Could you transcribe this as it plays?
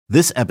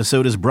This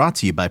episode is brought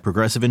to you by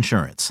Progressive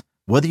Insurance.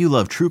 Whether you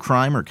love true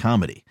crime or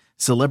comedy,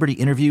 celebrity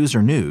interviews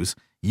or news,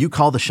 you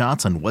call the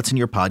shots on what's in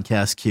your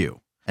podcast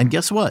queue. And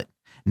guess what?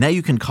 Now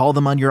you can call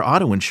them on your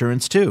auto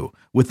insurance too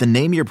with the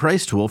Name Your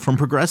Price tool from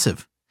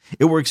Progressive.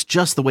 It works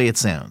just the way it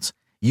sounds.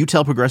 You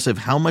tell Progressive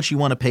how much you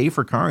want to pay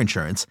for car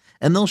insurance,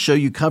 and they'll show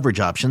you coverage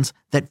options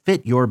that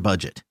fit your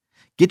budget.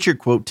 Get your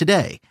quote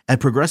today at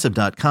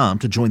Progressive.com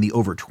to join the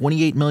over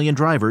 28 million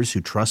drivers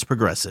who trust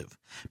Progressive.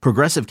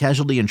 Progressive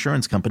Casualty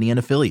Insurance Company and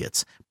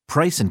Affiliates.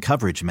 Price and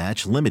coverage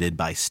match limited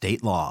by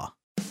state law.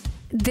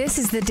 This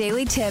is the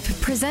Daily Tip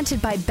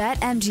presented by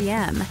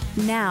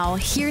BetMGM. Now,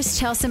 here's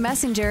Chelsea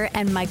Messenger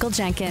and Michael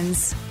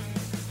Jenkins.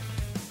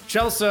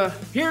 Chelsea,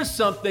 here's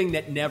something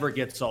that never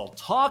gets old.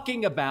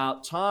 Talking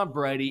about Tom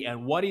Brady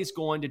and what he's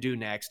going to do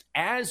next.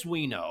 As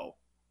we know,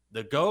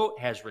 the GOAT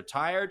has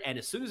retired, and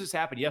as soon as this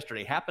happened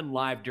yesterday, happened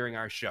live during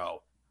our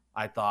show,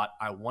 I thought,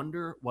 I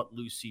wonder what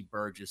Lucy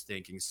Burdge is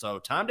thinking. So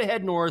time to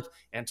head north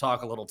and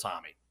talk a little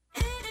Tommy.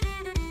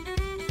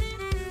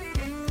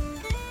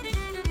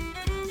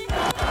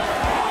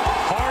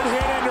 Hard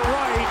hit into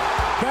right,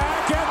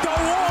 back at the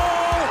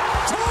wall,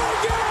 tie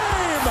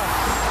game!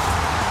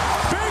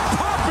 Big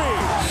Poppy!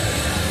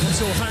 I'm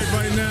so hyped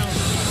right now.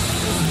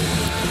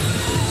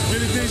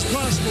 Anything's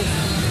possible.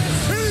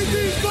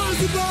 Anything's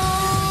possible!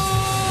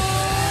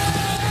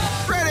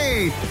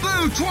 Ready!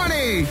 Blue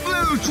 20!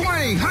 Blue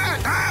 20! Hot!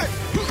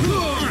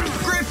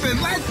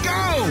 Griffin, let's go!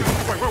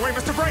 Wait,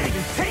 Mr. Brady,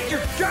 take your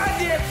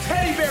goddamn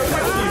teddy bear with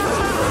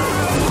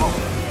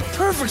you!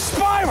 Perfect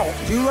spiral!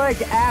 Do you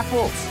like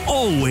apples?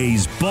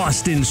 Always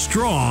Boston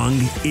strong,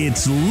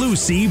 it's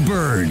Lucy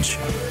Burdge.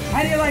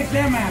 How do you like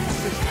them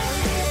apples?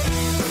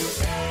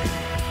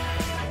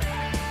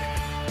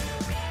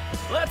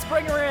 Let's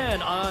bring her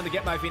in on the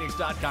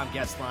GetMyPhoenix.com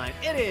guest line.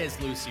 It is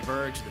Lucy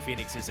Burdge. The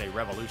Phoenix is a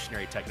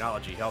revolutionary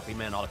technology helping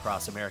men all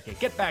across America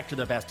get back to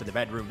their best in the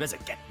bedroom. Visit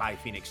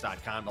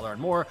GetMyPhoenix.com to learn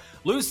more.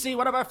 Lucy,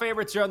 one of our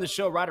favorites here on the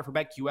show, writer for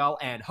BetQL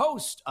and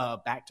host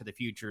of Back to the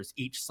Futures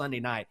each Sunday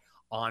night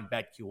on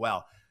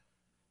BetQL.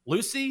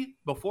 Lucy,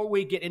 before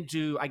we get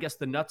into, I guess,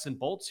 the nuts and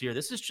bolts here,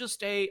 this is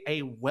just a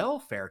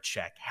welfare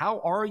check.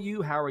 How are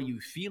you? How are you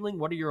feeling?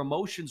 What are your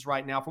emotions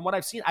right now? From what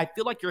I've seen, I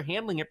feel like you're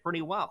handling it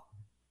pretty well.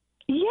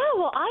 Yeah,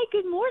 well,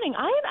 good morning.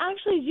 I am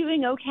actually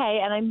doing okay,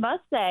 and I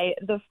must say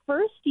the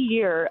first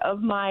year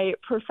of my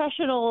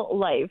professional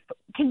life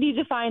can be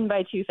defined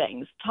by two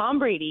things. Tom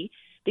Brady,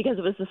 because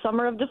it was the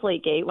summer of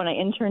Deflategate when I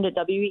interned at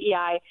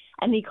WEI,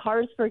 and the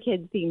Cars for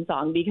Kids theme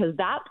song, because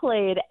that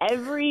played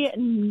every 8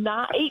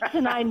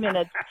 to 9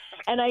 minutes,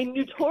 and I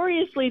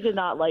notoriously did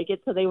not like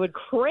it, so they would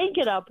crank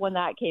it up when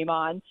that came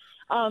on.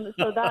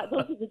 So those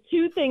are the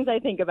two things I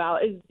think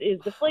about is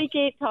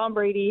Deflategate, Tom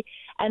Brady,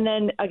 and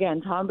then,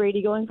 again, Tom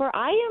Brady going for.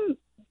 I am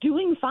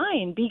doing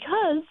fine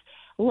because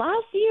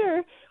last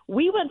year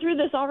we went through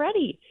this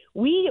already.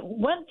 We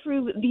went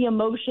through the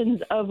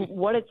emotions of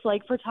what it's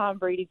like for Tom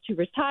Brady to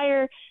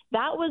retire.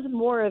 That was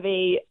more of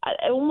it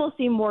almost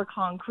seemed more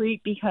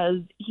concrete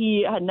because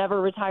he had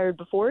never retired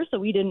before, so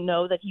we didn't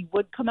know that he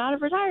would come out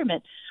of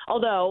retirement.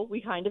 Although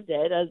we kind of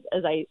did, as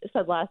I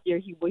said last year,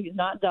 he's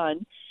not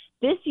done.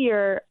 This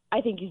year, I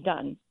think he's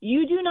done.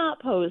 You do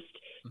not post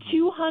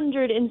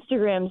 200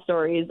 Instagram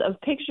stories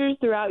of pictures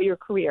throughout your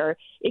career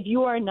if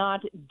you are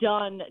not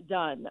done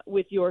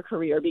with your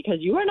career, because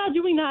you are not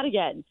doing that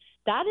again.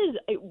 That is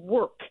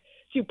work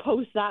to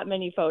post that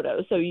many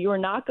photos. So you are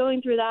not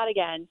going through that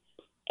again.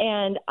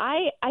 And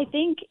I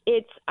think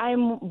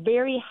I'm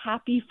very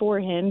happy for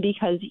him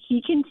because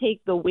he can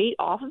take the weight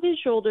off of his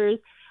shoulders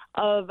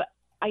of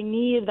I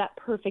need that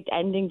perfect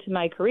ending to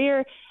my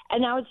career.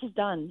 And now it's just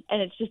done.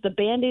 And it's just the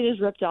Band-Aid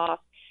is ripped off.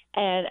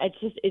 And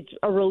it's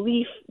a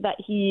relief that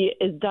he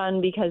is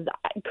done because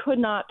I could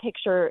not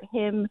picture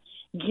him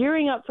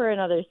gearing up for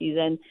another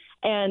season.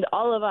 And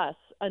all of us,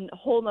 a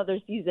whole nother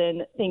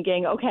season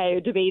thinking,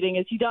 okay, debating,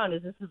 is he done?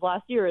 Is this his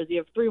last year? Does he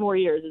have 3 more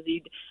years?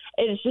 And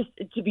it's just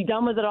to be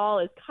done with it all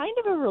is kind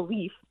of a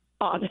relief,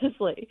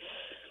 honestly.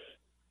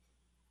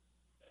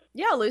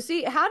 Yeah,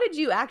 Lucy, how did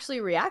you actually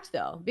react,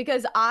 though?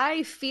 Because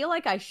I feel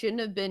like I shouldn't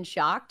have been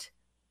shocked,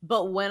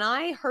 but when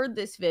I heard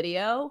this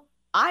video,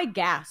 I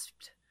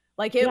gasped.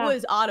 Like it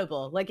was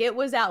audible, like it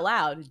was out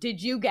loud.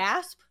 Did you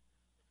gasp?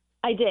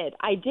 I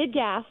did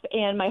gasp,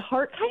 and my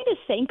heart kind of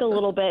sank a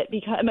little bit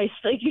because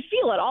you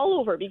feel it all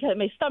over, because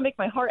my stomach,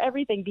 my heart,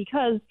 everything,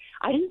 because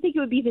I didn't think it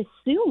would be this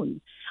soon.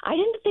 I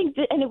didn't think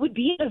that, and it would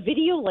be in a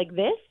video like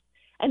this,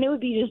 and it would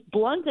be just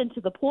blunt and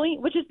to the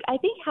point, which is, I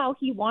think, how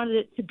he wanted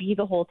it to be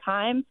the whole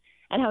time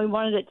and how he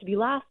wanted it to be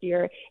last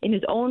year, in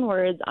his own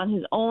words, on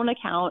his own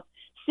account,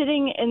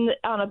 sitting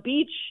on a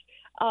beach.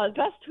 The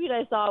best tweet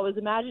I saw was,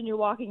 imagine you're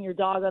walking your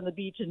dog on the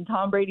beach and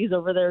Tom Brady's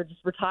over there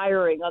just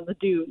retiring on the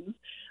dunes.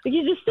 Like,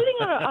 he's just sitting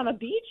on a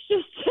beach,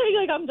 just saying,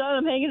 like, I'm done,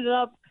 I'm hanging it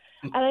up.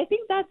 And I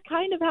think that's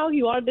kind of how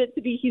he wanted it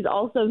to be. He's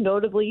also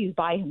he's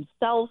by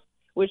himself,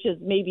 which is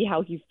maybe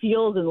how he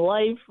feels in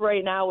life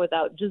right now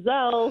without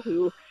Giselle,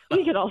 who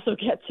we can also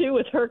get to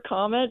with her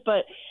comment.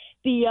 But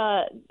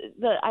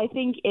I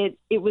think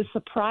it was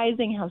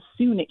surprising how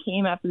soon it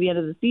came after the end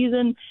of the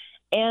season,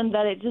 and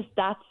that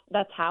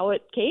that's how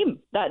it came.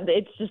 That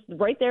it's just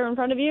right there in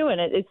front of you,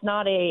 and it's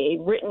not a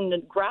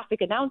written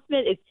graphic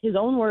announcement. It's his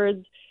own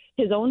words,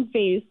 his own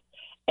face,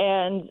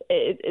 and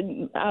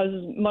as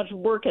much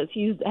work as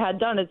he's had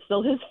done, it's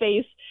still his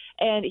face,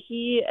 and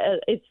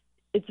it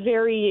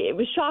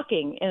was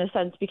shocking in a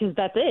sense because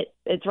that's it.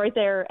 It's right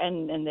there,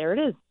 and there it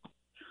is.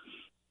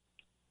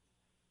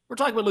 We're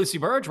talking with Lucy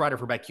Burdge, writer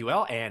for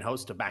BetQL and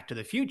host of Back to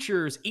the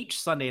Futures each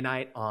Sunday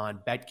night on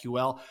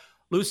BetQL.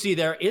 Lucy,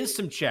 there is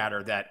some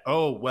chatter that,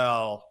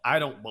 I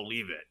don't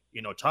believe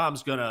it.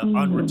 Tom's going to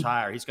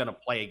unretire. He's going to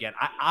play again.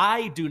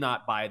 I do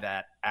not buy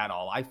that at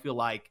all. I feel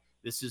like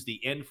this is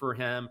the end for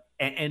him.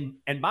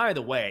 And by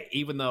the way,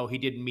 even though he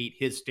didn't meet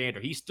his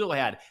standard, he still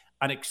had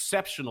an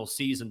exceptional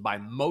season by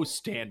most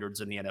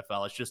standards in the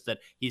NFL. It's just that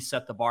he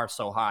set the bar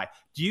so high.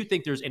 Do you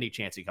think there's any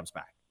chance he comes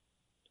back?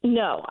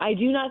 No, I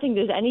do not think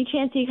there's any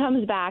chance he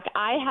comes back.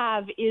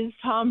 Is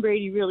Tom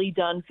Brady really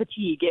done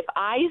fatigue? If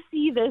I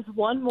see this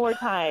one more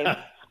time,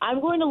 I'm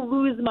going to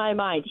lose my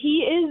mind.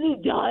 He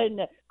is done.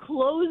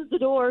 Close the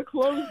door,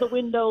 close the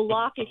window,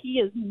 lock it. He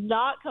is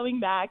not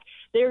coming back.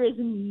 There is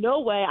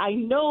no way. I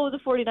know the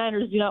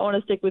 49ers do not want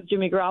to stick with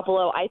Jimmy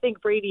Garoppolo. I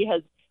think Brady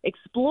has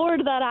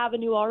explored that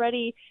avenue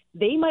already.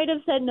 They might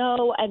have said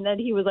no, and then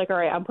he was like, all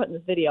right, I'm putting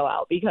this video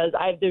out because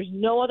there's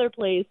no other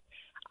place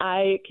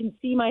I can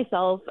see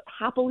myself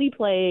happily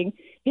playing.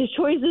 His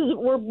choices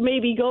were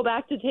maybe go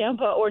back to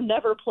Tampa or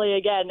never play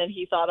again. And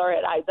he thought, all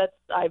right,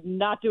 I'm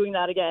not doing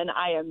that again.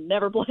 I am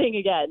never playing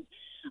again.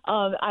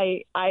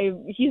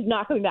 He's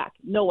not coming back.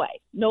 No way.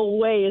 No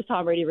way is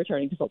Tom Brady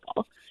returning to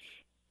football.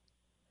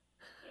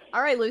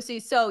 All right, Lucy.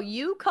 So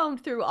you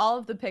combed through all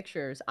of the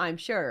pictures, I'm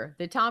sure,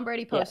 that Tom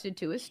Brady posted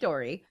to his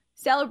story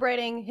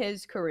celebrating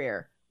his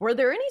career. Were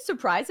there any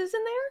surprises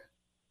in there?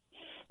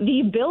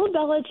 The Bill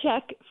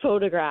Belichick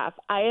photograph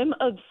I am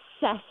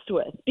obsessed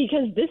with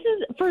because this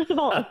is, first of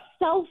all, a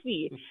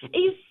selfie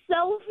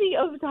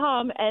of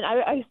Tom, and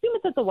I assume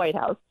it's at the White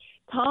House,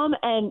 Tom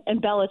and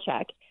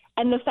Belichick.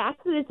 And the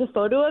fact that it's a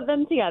photo of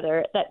them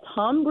together that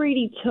Tom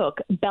Brady took,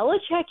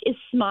 Belichick is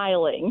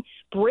smiling,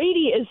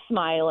 Brady is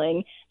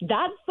smiling.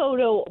 That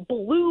photo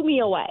blew me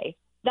away.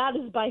 That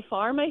is by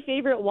far my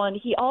favorite one.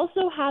 He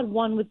also had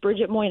one with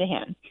Bridget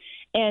Moynihan.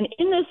 And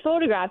in this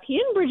photograph, he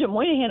and Bridget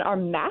Moynihan are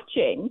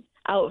matching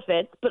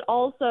outfits, but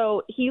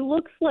also he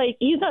looks like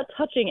he's not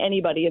touching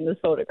anybody in this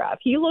photograph.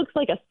 He looks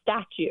like a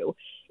statue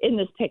in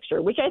this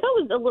picture, which I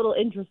thought was a little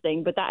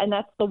interesting,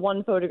 that's the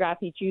one photograph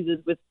he chooses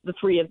with the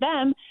three of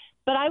them.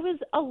 But I was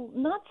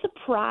not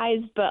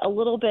surprised, but a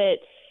little bit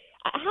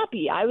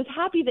happy. I was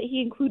happy that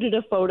he included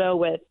a photo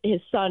with his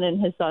son and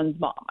his son's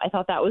mom. I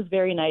thought that was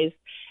very nice.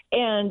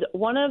 And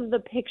one of the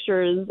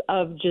pictures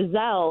of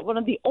Giselle, one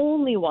of the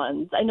only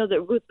ones, I know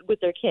that with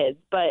their kids,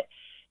 but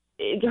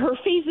her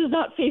face is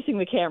not facing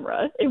the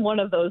camera in one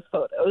of those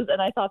photos.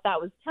 And I thought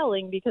that was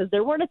telling because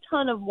there weren't a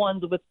ton of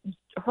ones with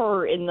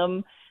her in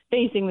them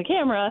facing the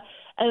camera.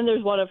 And then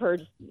there's one of her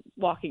just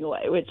walking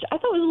away, which I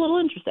thought was a little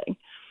interesting.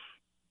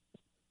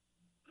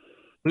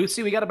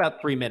 Lucy, we got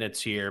about 3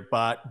 minutes here,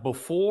 but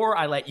before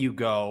I let you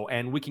go,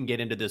 and we can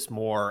get into this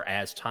more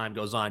as time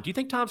goes on, do you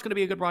think Tom's going to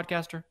be a good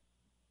broadcaster?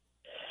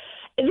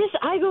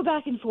 I go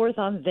back and forth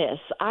on this.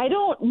 I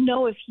don't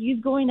know if he's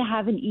going to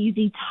have an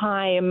easy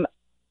time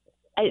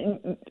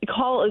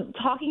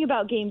talking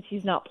about games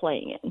he's not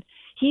playing in.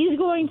 He's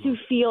going to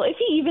feel, if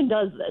he even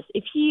does this,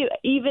 if he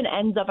even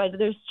ends up,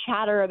 there's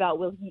chatter about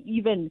will he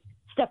even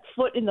step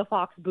foot in the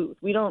Fox booth.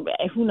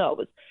 Who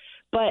knows?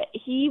 But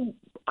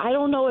I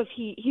don't know if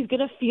he's going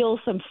to feel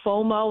some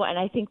FOMO, and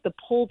I think the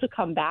pull to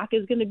come back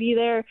is going to be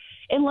there,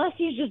 unless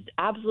he's just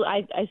absolutely,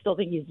 I still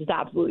think he's just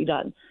absolutely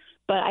done.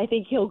 But I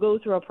think he'll go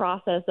through a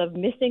process of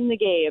missing the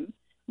game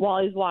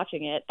while he's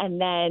watching it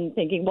and then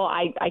thinking, well,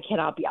 I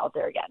cannot be out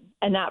there again.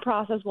 And that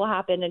process will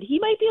happen, and he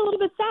might be a little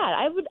bit sad.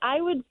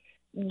 I would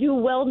do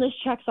wellness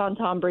checks on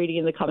Tom Brady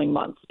in the coming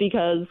months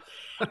because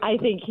I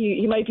think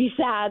he might be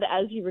sad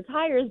as he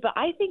retires. But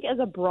I think as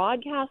a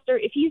broadcaster,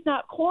 if he's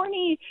not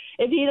corny,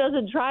 if he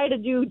doesn't try to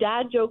do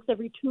dad jokes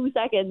every 2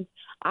 seconds,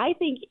 I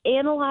think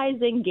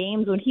analyzing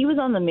games when he was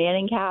on the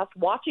Manning cast,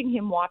 watching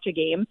him watch a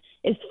game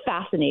is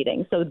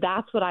fascinating. So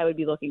that's what I would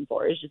be looking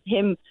for, is just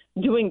him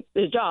doing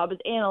his job, is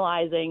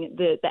analyzing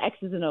the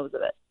X's and O's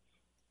of it.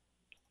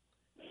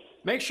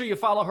 Make sure you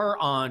follow her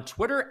on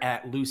Twitter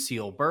at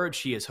Lucille Burdge.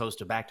 She is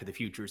host of Back to the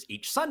Futures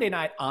each Sunday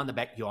night on the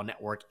BetQL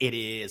Network. It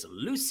is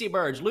Lucy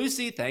Burdge.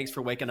 Lucy, thanks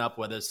for waking up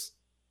with us.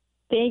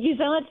 Thank you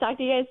so much. Talk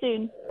to you guys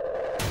soon.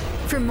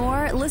 For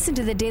more, listen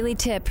to the Daily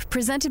Tip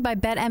presented by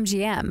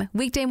BetMGM.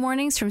 Weekday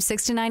mornings from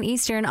 6 to 9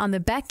 Eastern on the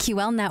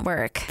BetQL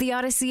Network, the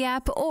Odyssey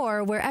app,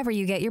 or wherever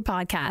you get your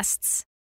podcasts.